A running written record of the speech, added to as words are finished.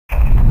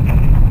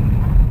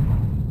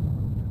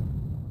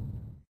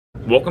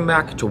Welcome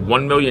back to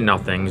 1 Million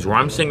Nothings, where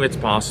I'm saying it's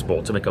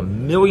possible to make $1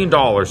 million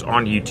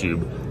on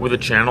YouTube with a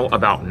channel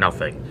about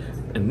nothing.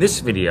 In this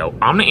video,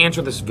 I'm going to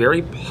answer this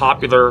very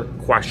popular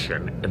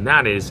question, and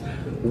that is,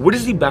 what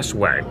is the best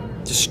way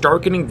to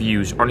start getting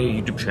views on your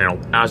YouTube channel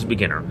as a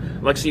beginner?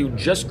 Like, say you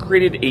just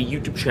created a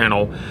YouTube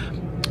channel,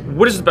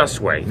 what is the best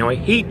way? Now, I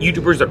hate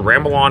YouTubers that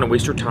ramble on and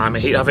waste your time.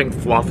 I hate having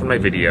fluff in my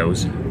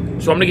videos.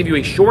 So I'm going to give you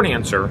a short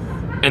answer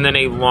and then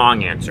a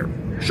long answer.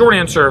 Short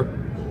answer,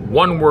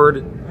 one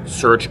word,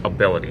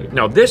 searchability.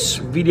 Now, this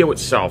video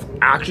itself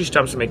actually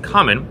stems from a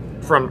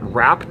comment from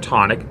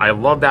Raptonic. I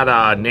love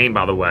that name,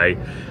 by the way.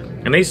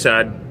 And they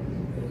said,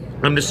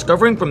 I'm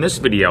discovering from this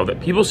video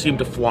that people seem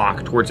to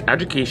flock towards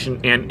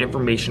education and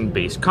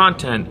information-based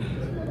content.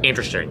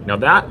 Interesting. Now,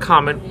 that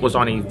comment was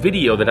on a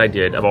video that I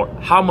did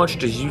about how much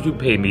does YouTube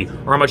pay me,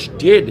 or how much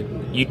did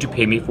YouTube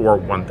pay me for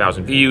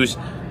 1,000 views.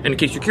 And in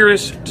case you're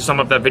curious, to sum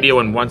up that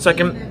video in 1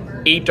 second,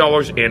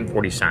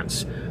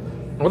 $8.40.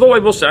 Although I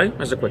will say,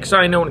 as a quick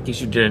side note, in case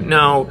you didn't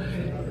know,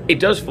 it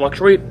does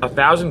fluctuate.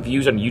 1,000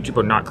 views on YouTube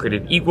are not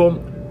created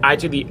equal.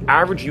 I'd say the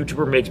average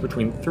YouTuber makes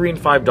between $3 and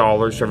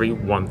 $5 for every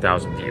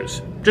 1,000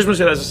 views. Just want to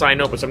say that as a side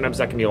note, but sometimes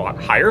that can be a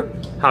lot higher,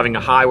 having a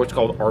high, what's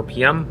called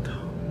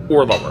RPM,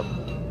 or lower.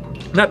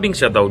 That being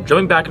said though,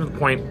 jumping back into the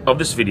point of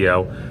this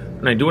video,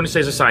 and I do want to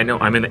say as a side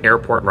note, I'm in the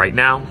airport right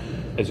now,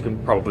 as you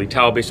can probably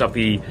tell based off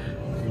the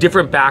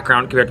different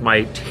background compared to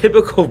my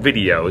typical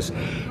videos.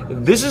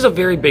 This is a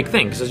very big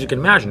thing, because as you can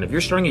imagine, if you're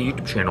starting a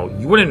YouTube channel,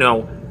 you want to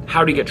know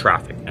how to get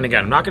traffic. And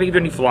again, I'm not going to give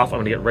you any fluff, I'm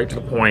going to get right to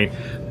the point.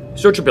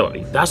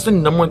 Searchability, that's the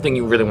number one thing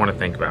you really want to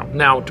think about.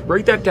 Now, to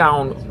break that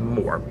down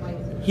more,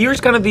 here's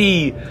kind of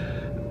the,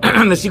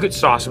 the secret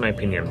sauce, in my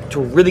opinion,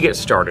 to really get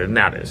started, and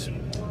that is,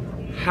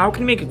 how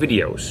can you make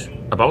videos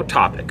about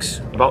topics,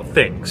 about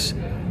things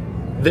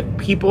that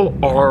people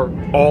are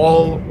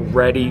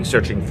already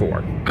searching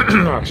for?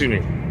 Excuse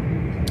me.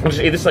 I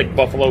just ate this like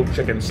buffalo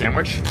chicken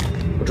sandwich,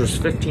 which was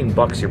 15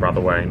 bucks here, by the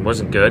way, and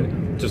wasn't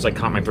good. Just like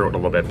caught my throat a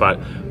little bit, but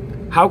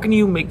how can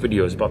you make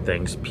videos about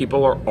things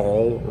people are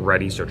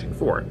already searching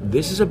for?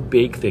 This is a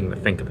big thing to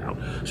think about.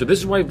 So this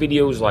is why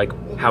videos like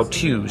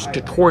how-tos,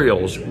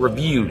 tutorials,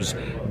 reviews,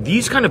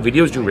 these kind of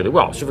videos do really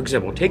well. So for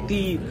example, take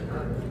the,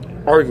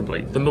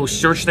 arguably, the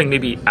most searched thing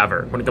maybe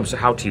ever when it comes to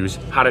how-tos,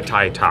 how to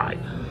tie a tie.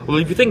 Well,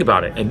 if you think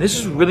about it, and this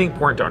is really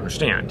important to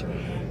understand,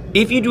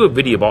 if you do a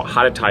video about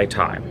how to tie a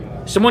tie,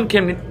 someone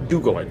can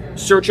Google it,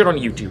 search it on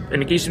YouTube.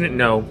 And in case you didn't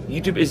know,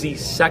 YouTube is the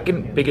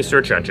second biggest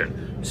search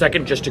engine.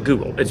 Second just to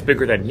Google. It's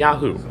bigger than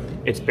Yahoo.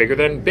 It's bigger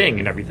than Bing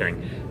and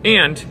everything.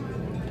 And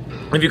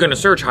if you're gonna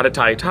search how to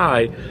tie a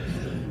tie,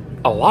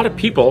 a lot of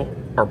people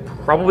are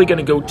probably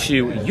gonna go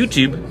to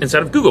YouTube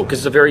instead of Google, because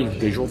it's a very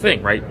visual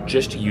thing, right?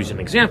 Just to use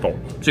an example.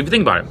 So if you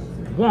think about it,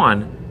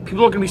 one,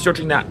 people are gonna be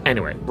searching that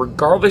anyway.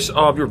 Regardless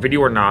of your video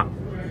or not,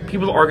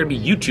 people are gonna be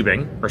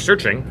YouTubing or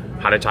searching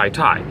how to tie a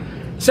tie.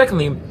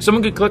 Secondly,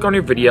 someone could click on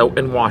your video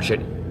and watch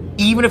it,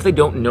 even if they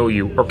don't know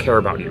you or care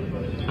about you.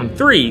 And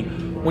three,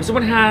 when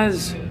someone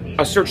has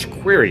a search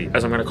query,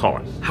 as I'm going to call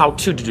it, how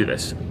to do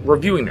this,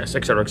 reviewing this,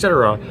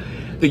 etc.,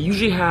 they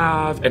usually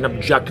have an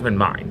objective in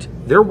mind.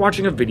 They're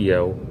watching a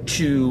video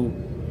to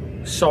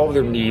solve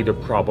their need or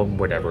problem,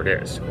 whatever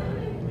it is,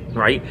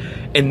 right?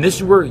 And this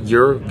is where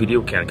your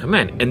video can come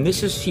in, and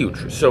this is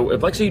huge. So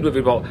if, like, say you do a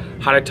video about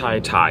how to tie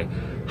a tie,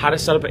 how to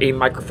set up a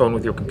microphone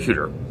with your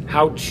computer,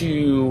 how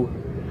to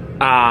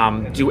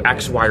do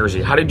X, Y, or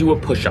Z, how to do a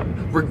push-up,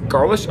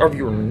 regardless of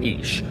your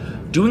niche,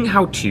 doing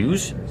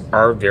how-tos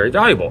are very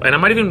valuable. And I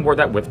might even word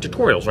that with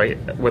tutorials, right?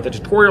 With a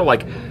tutorial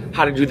like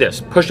how to do this,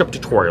 push-up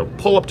tutorial,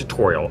 pull-up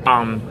tutorial,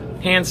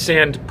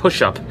 handstand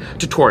push-up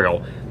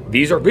tutorial.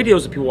 These are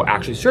videos that people will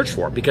actually search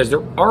for because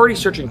they're already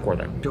searching for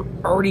them. They're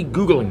already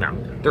Googling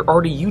them. They're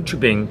already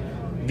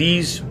YouTubing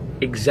these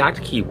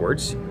exact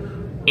keywords.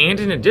 And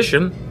in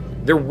addition,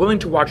 they're willing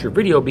to watch your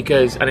video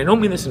because, and I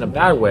don't mean this in a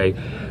bad way,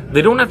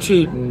 they don't have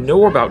to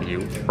know about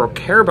you or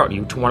care about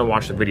you to want to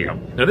watch the video.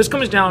 Now this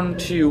comes down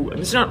to,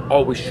 and this is not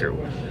always true,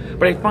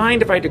 but I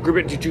find if I had to group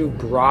it into two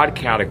broad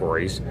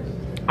categories,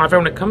 I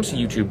find when it comes to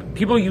YouTube,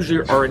 people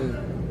usually are in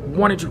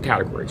one or two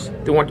categories.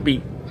 They want to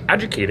be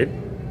educated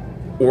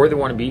or they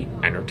want to be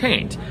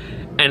entertained.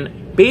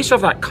 And based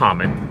off that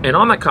comment, and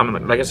on that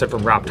comment, like I said,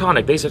 from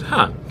Raptonic, they said,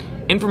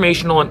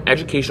 informational and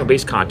educational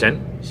based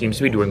content seems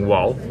to be doing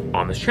well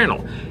on this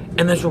channel.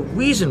 And there's a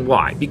reason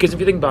why, because if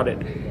you think about it,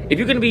 if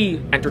you're gonna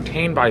be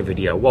entertained by a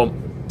video, well,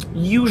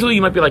 usually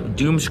you might be like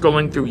doom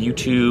scrolling through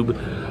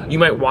YouTube, you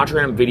might watch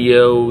random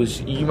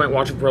videos, you might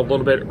watch it for a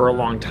little bit or a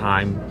long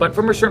time, but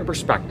from a certain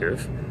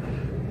perspective,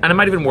 and I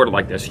might even word it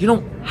like this, you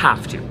don't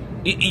have to.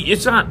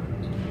 It's not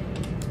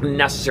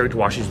necessary to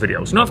watch these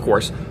videos. Now, of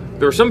course,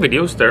 there are some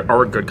videos that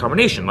are a good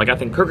combination. Like I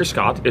think Kirk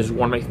Scott is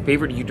one of my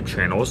favorite YouTube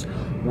channels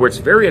where it's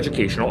very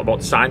educational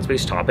about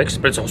science-based topics,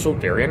 but it's also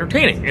very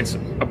entertaining. It's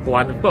a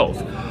blend of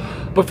both.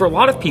 But for a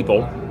lot of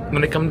people,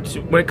 when it comes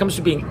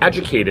to being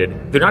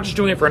educated, they're not just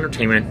doing it for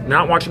entertainment, they're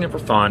not watching it for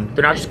fun,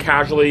 they're not just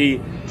casually,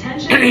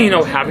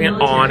 having it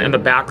on in the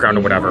background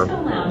or whatever.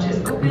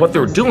 What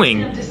they're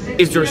doing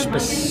is they're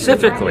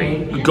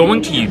specifically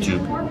going to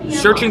YouTube,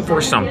 searching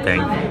for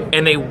something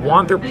and they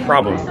want their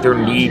problem, their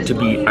need to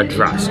be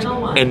addressed.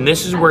 And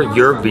this is where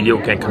your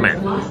video can come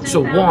in.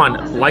 So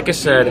one, like I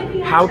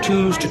said,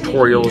 how-tos,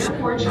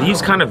 tutorials,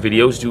 these kind of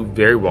videos do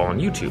very well on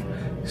YouTube.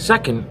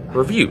 Second,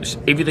 reviews.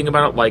 If you think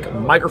about it like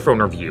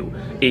microphone review,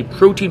 a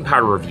protein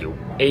powder review,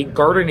 a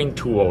gardening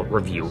tool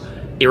review,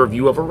 a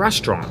review of a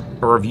restaurant,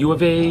 a review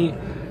of a,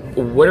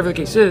 whatever the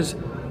case is,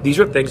 these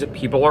are things that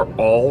people are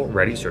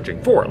already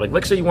searching for. Like,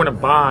 let's say you want to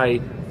buy,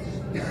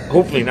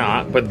 hopefully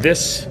not, but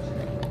this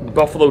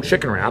buffalo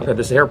chicken wrap at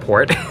this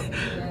airport.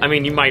 I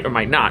mean, you might or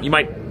might not. You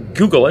might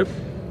Google it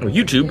or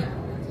YouTube.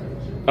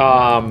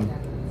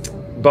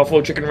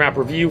 Buffalo chicken wrap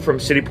review from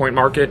City Point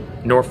Market.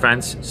 No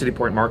offense, City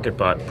Point Market,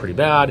 but pretty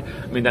bad.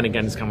 I mean, then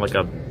again, it's kind of like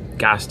a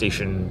gas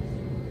station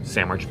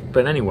sandwich.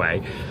 But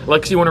anyway,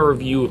 like say you want to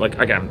review, like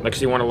again, like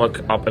say you want to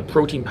look up a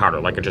protein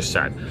powder, like I just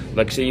said.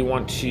 Like say you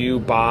want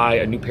to buy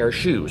a new pair of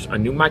shoes, a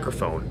new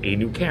microphone, a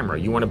new camera.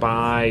 You want to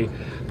buy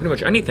pretty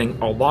much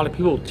anything. A lot of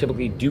people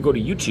typically do go to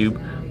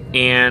YouTube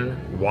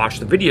and watch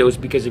the videos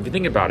because if you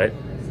think about it,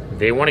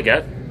 they want to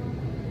get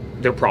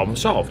their problem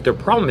solved. Their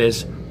problem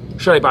is,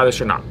 should I buy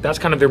this or not? That's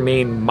kind of their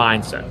main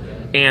mindset.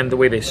 And the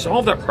way they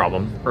solve that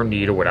problem or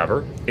need or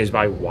whatever is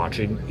by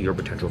watching your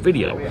potential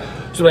video.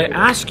 So I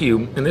ask you,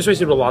 and this is what I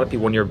say to a lot of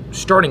people when you're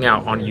starting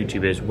out on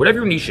YouTube is, whatever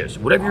your niche is,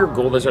 whatever your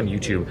goal is on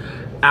YouTube,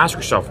 ask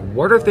yourself,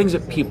 what are things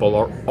that people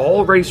are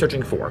already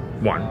searching for?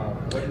 One.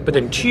 But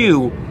then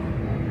two,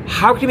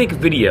 how can you make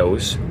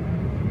videos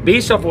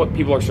based off what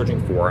people are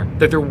searching for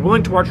that they're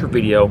willing to watch your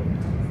video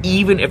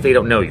even if they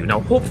don't know you? Now,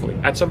 hopefully,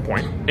 at some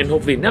point, and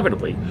hopefully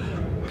inevitably,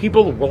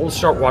 people will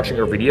start watching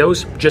your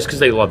videos just because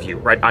they love you,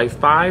 right? I have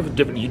 5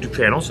 different YouTube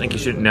channels, in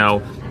case you didn't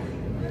know,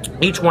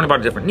 each one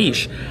about a different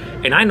niche.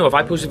 And I know if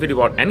I post a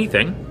video about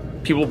anything,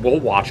 people will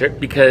watch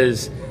it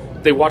because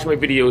they watch my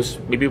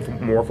videos maybe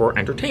more for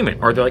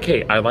entertainment. Or they're like,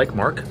 hey, I like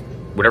Mark.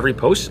 Whatever he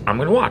posts, I'm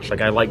gonna watch.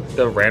 Like I like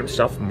the random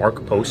stuff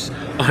Mark posts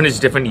on his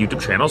different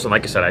YouTube channels. And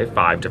like I said, I have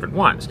 5 different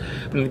ones.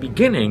 But in the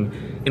beginning,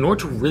 in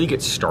order to really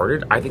get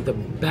started, I think the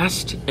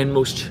best and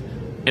most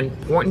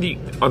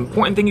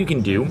important thing you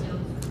can do,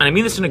 and I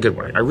mean this in a good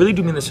way, I really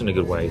do mean this in a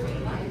good way,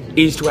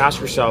 is to ask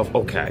yourself,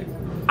 okay,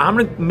 I'm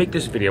gonna make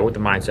this video with the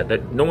mindset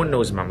that no one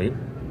knows about me,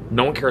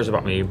 no one cares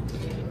about me,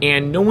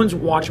 and no one's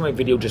watching my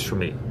video just for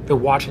me. They're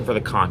watching for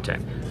the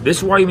content. This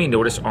is why you may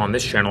notice on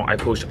this channel, I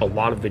post a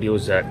lot of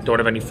videos that don't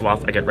have any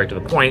fluff. I get right to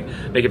the point,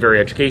 make it very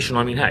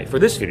educational. I mean, hey, for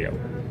this video,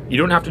 you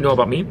don't have to know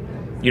about me.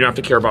 You don't have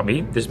to care about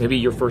me. This may be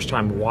your first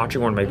time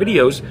watching one of my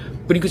videos,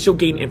 but you can still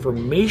gain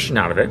information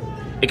out of it.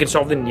 It can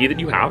solve the need that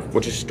you have,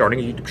 which is starting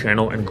a YouTube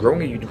channel and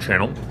growing a YouTube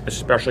channel,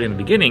 especially in the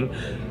beginning.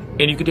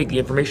 And you can take the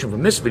information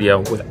from this video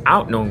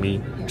without knowing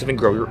me to then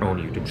grow your own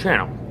YouTube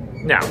channel.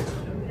 Now,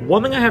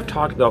 one thing I have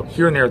talked about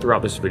here and there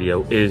throughout this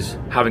video is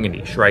having a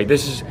niche, right?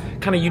 This is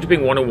kind of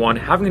YouTubing 101.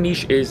 Having a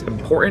niche is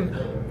important,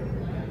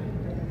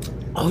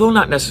 although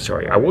not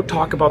necessary. I will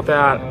talk about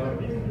that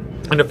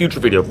in a future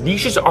video.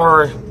 Niches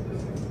are,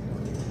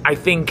 I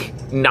think,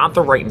 not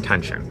the right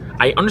intention.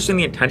 I understand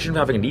the intention of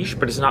having a niche,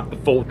 but it's not the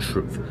full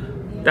truth.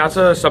 That's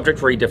a subject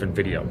for a different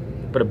video.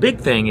 But a big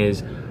thing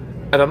is,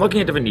 if I'm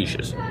looking at different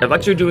niches, if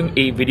like you're doing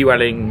a video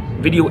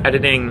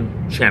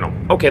editing channel,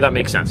 okay, that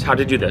makes sense. How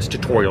to do this,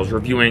 tutorials,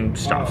 reviewing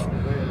stuff.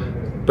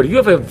 But if you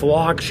have a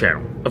vlog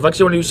channel, if like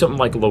you want to do something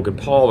like Logan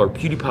Paul or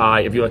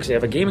PewDiePie, if you like say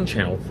have a gaming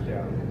channel,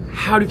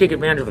 how do you take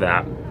advantage of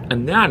that?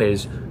 And that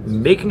is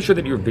making sure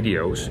that your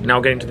videos,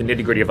 now getting to the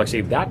nitty gritty of like say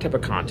that type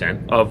of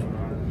content, of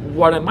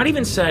what I might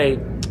even say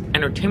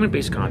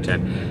entertainment-based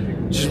content,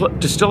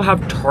 to still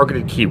have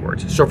targeted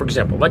keywords. So for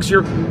example, like say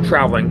you're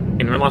traveling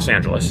and you're in Los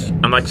Angeles,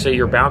 and like say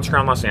you're bouncing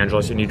around Los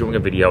Angeles and you're doing a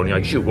video and you're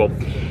like, shoot, well,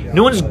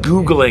 no one's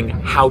Googling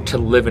how to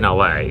live in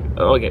LA.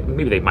 Okay,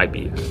 maybe they might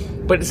be,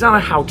 but it's not a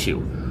how-to.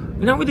 You're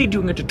not really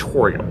doing a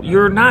tutorial.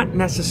 You're not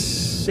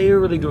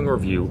necessarily doing a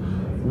review.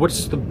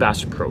 What's the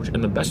best approach?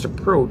 And the best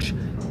approach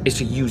is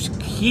to use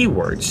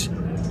keywords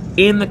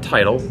in the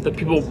title that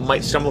people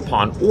might stumble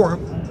upon or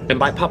it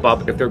might pop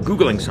up if they're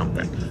Googling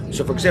something.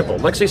 So for example,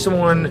 let's say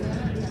someone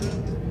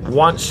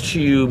wants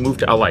to move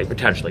to LA,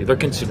 potentially. They're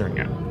considering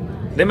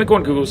it. They might go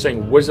on Google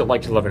saying, what is it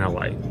like to live in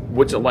LA?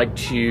 What's it like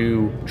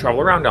to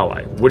travel around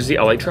LA? What is the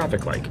LA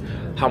traffic like?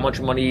 How much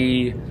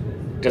money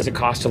does it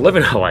cost to live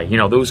in LA? You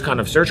know, those kind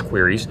of search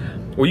queries.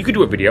 Or you could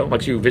do a video,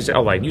 like you visit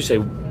LA, and you say,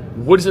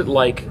 what is it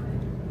like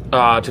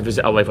to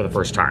visit LA for the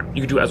first time?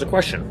 You could do it as a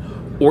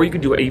question. Or you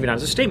could do it even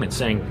as a statement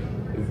saying,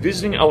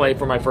 visiting LA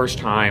for my first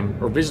time,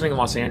 or visiting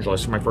Los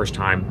Angeles for my first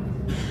time,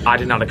 I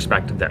did not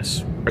expect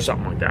this, or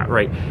something like that,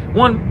 right?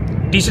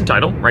 One, decent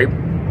title, right?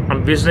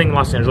 I'm visiting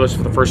Los Angeles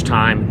for the first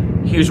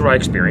time. Here's what I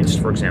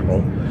experienced, for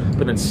example.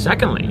 But then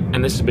secondly,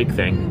 and this is a big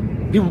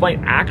thing, people might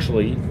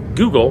actually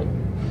Google,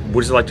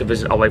 what is it like to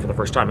visit LA for the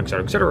first time, et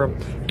cetera,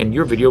 and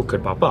your video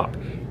could pop up.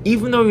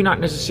 Even though you're not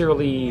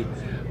necessarily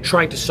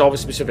trying to solve a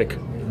specific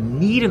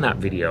need in that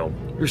video,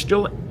 you're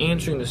still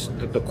answering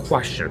the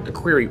question, the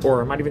query,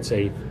 or I might even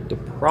say the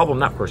problem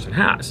that person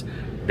has.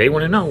 They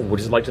want to know what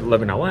is it like to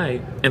live in LA,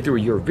 and through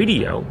your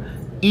video,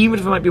 even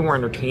if it might be more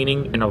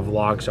entertaining in a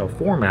vlog style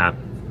format,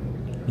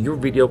 your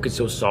video could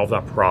still solve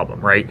that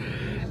problem, right?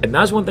 And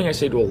that's one thing I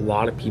say to a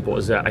lot of people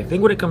is that I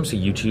think when it comes to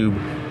YouTube,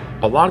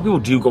 a lot of people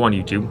do go on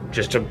YouTube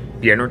just to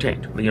be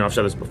entertained. You know, I've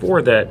said this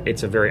before, that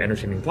it's a very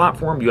entertaining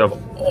platform. You have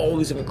all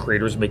these different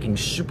creators making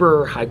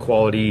super high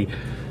quality,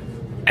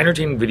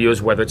 entertaining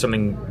videos, whether it's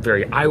something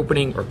very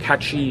eye-opening or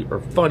catchy or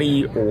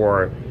funny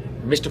or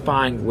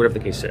mystifying, whatever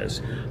the case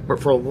is. But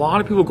for a lot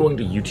of people going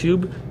to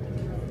YouTube,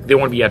 they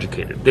want to be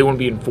educated. They want to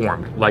be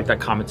informed, like that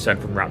comment said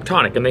from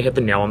Raptonic, and they hit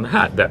the nail on the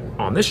head that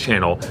on this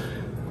channel,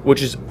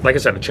 which is, like I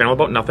said, a channel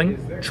about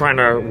nothing, trying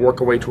to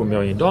work our way to $1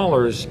 million,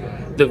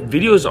 the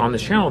videos on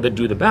this channel that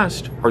do the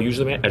best are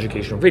usually my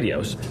educational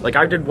videos. Like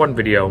I did one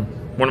video,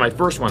 one of my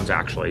first ones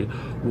actually,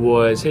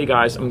 was, hey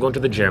guys, I'm going to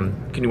the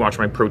gym. Can you watch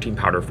my protein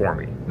powder for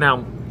me?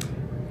 Now,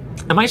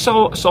 am I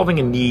solving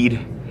a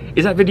need?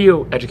 Is that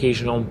video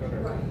educational?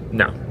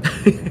 No.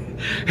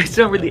 It's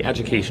not really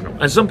educational.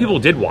 And some people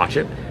did watch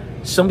it.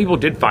 Some people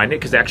did find it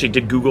because they actually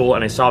did Google,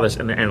 and I saw this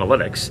in the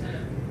analytics.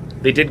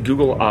 They did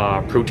Google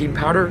protein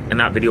powder, and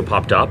that video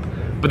popped up,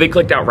 but they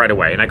clicked out right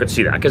away, and I could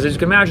see that. Because as you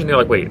can imagine, they're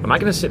like, wait, am I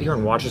going to sit here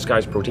and watch this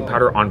guy's protein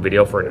powder on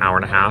video for an hour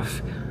and a half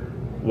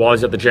while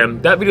he's at the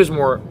gym? That video is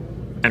more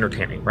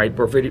entertaining, right?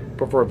 But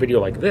for a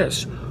video like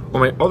this, or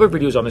my other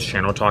videos on this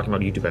channel talking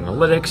about YouTube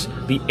analytics,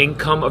 the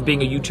income of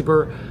being a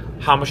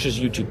YouTuber, how much does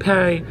YouTube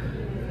pay,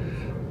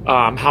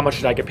 how much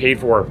did I get paid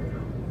for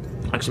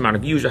X amount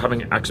of views or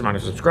having X amount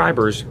of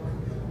subscribers,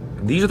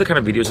 these are the kind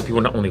of videos that people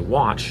not only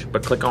watch,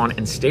 but click on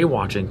and stay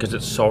watching because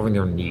it's solving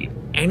their need.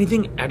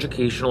 Anything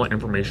educational and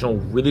informational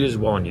really does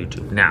well on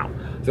YouTube. Now,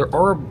 there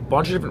are a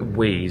bunch of different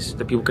ways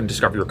that people can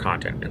discover your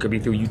content. It could be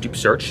through YouTube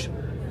search,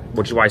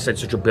 which is why I said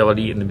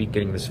searchability in the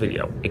beginning of this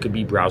video. It could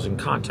be browsing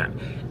content.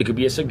 It could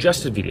be a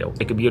suggested video.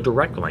 It could be a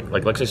direct link.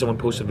 Like let's say someone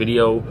posts a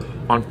video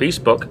on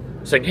Facebook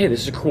saying, hey,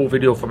 this is a cool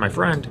video for my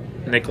friend,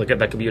 and they click it,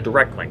 that could be a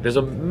direct link. There's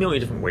a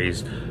million different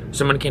ways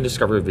someone can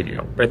discover a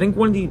video. But I think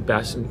one of the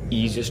best and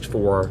easiest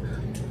for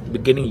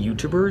beginning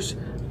YouTubers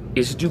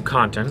is to do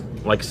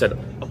content. Like I said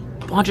a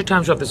bunch of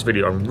times throughout this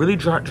video, I'm really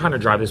trying to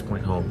drive this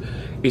point home,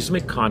 is to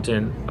make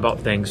content about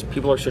things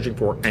people are searching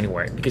for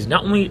anyway. Because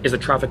not only is the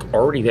traffic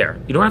already there,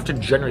 you don't have to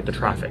generate the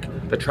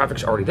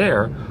traffic's already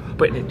there,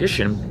 but in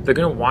addition, they're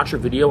gonna watch your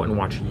video and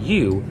watch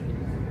you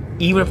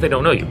even if they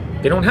don't know you.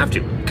 They don't have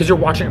to, because you're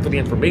watching it for the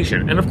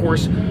information. And of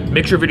course,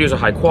 make sure videos are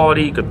high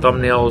quality, good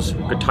thumbnails,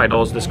 good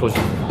titles. This goes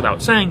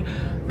without saying,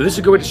 but this is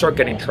a good way to start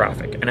getting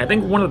traffic. And I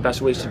think one of the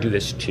best ways to do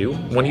this too,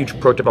 one huge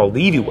pro tip I'll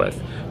leave you with,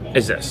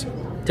 is this.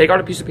 Take out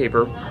a piece of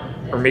paper,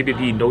 or maybe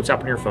the notes app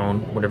on your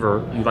phone,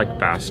 whatever you like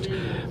best.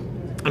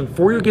 And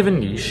for your given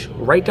niche,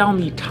 write down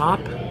the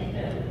top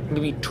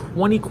maybe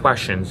 20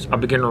 questions a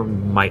beginner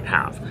might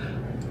have.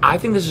 I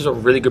think this is a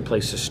really good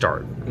place to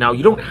start. Now,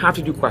 you don't have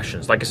to do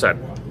questions. Like I said,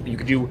 you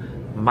could do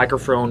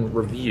microphone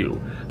review,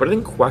 but I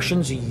think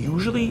questions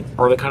usually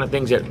are the kind of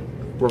things that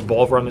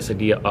revolve around this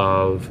idea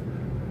of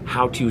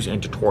how-tos and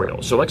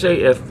tutorials. So let's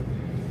say if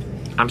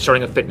I'm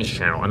starting a fitness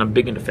channel and I'm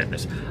big into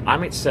fitness, I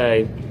might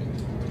say,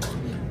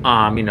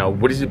 you know,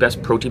 what is the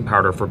best protein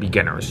powder for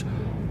beginners?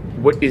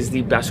 What is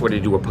the best way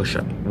to do a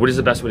push-up? What is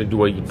the best way to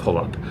do a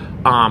pull-up?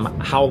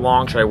 How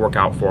long should I work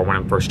out for when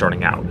I'm first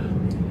starting out?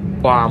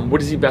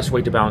 What is the best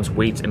way to balance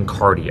weights and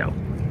cardio?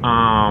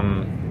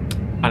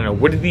 I don't know,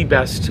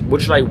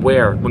 what should I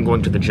wear when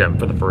going to the gym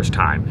for the first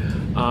time?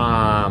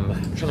 I'm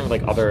trying to think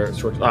like other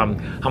sorts,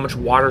 how much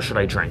water should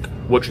I drink?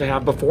 What should I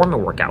have before my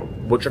workout?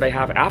 What should I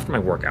have after my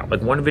workout?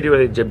 Like one video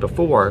that I did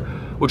before,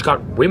 which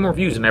got way more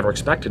views than I ever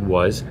expected,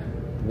 was,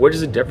 what is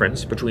the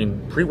difference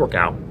between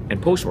pre-workout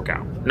and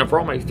post-workout? Now for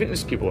all my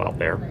fitness people out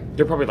there,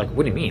 they're probably like,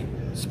 what do you mean?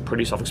 It's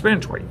pretty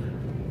self-explanatory.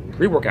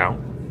 Pre-workout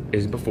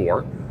is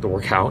before the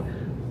workout,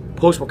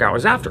 post-workout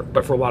is after.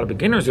 But for a lot of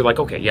beginners, they're like,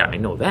 okay, yeah, I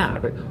know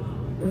that, but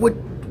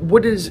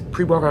what does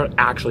pre-workout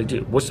actually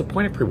do? What's the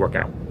point of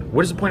pre-workout?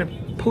 What is the point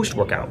of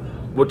post-workout?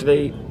 What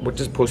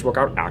does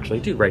post-workout actually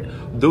do, right?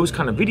 Those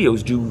kind of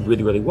videos do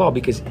really, really well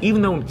because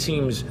even though it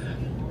seems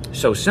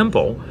so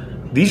simple,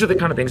 these are the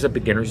kind of things that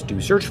beginners do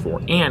search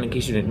for. And in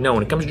case you didn't know,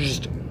 when it comes to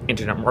just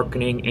internet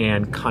marketing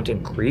and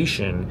content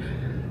creation,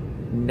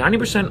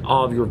 90%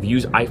 of your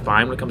views I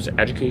find when it comes to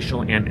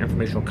educational and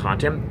informational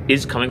content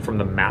is coming from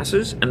the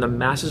masses, and the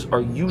masses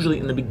are usually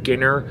in the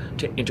beginner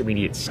to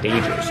intermediate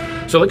stages.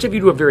 So let's say if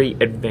you do a very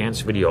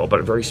advanced video about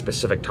a very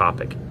specific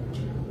topic,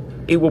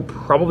 it will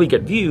probably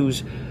get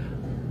views,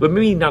 but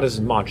maybe not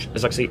as much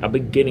as like say a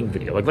beginning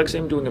video. Like let's say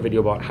I'm doing a video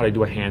about how to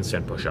do a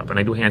handstand push-up, and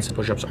I do handstand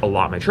push-ups a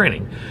lot in my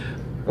training.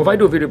 Or if I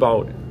do a video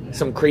about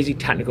some crazy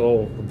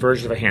technical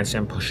version of a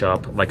handstand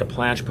push-up, like a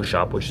planche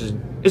push-up, which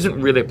isn't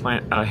really a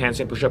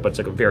handstand push-up, but it's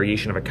like a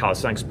variation of a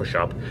calisthenics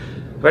push-up.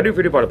 If I do a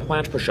video about a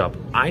planche push-up,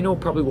 I know it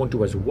probably won't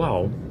do as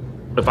well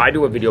if I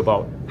do a video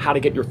about how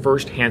to get your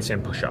first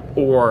handstand push-up,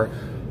 or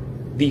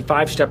the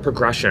 5-step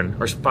progression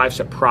or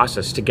 5-step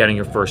process to getting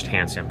your first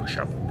handstand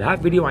push-up. That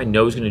video I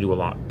know is going to do a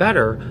lot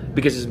better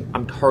because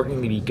I'm targeting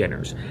the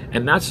beginners.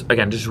 And that's,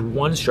 again, just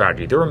one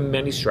strategy. There are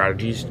many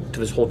strategies to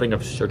this whole thing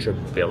of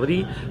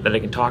searchability that I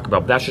can talk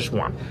about, but that's just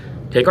one.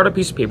 Take out a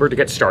piece of paper to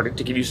get started,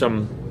 to give you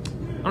some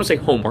I don't say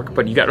homework,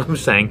 but you get what I'm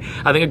saying.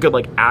 I think a good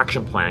like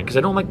action plan, because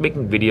I don't like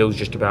making videos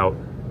just about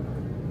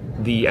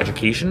the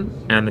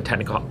education and the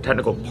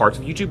technical parts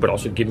of YouTube, but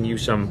also giving you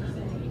some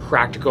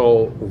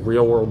practical,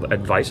 real-world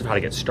advice of how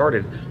to get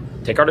started.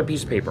 Take out a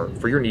piece of paper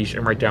for your niche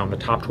and write down the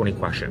top 20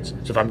 questions.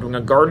 So if I'm doing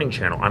a gardening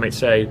channel, I might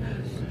say,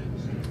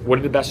 what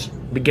are the best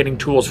beginning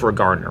tools for a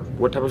gardener?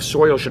 What type of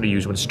soil should I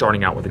use when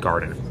starting out with a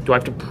garden? Do I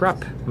have to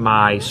prep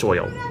my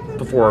soil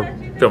before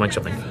filming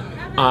something?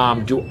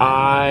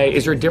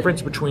 Is there a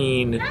difference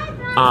between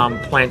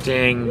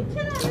planting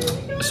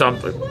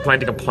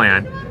a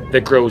plant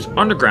that grows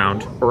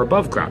underground or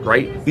above ground,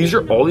 right? These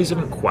are all these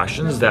different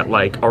questions that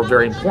like are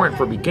very important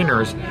for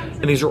beginners,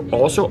 and these are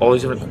also all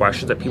these different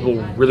questions that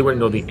people really want to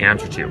know the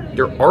answer to.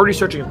 They're already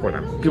searching for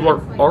them. People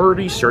are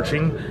already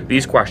searching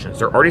these questions.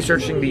 They're already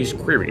searching these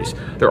queries.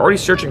 They're already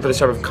searching for this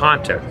type of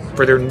content,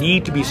 for their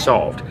need to be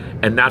solved,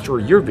 and that's where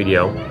your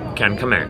video can come in.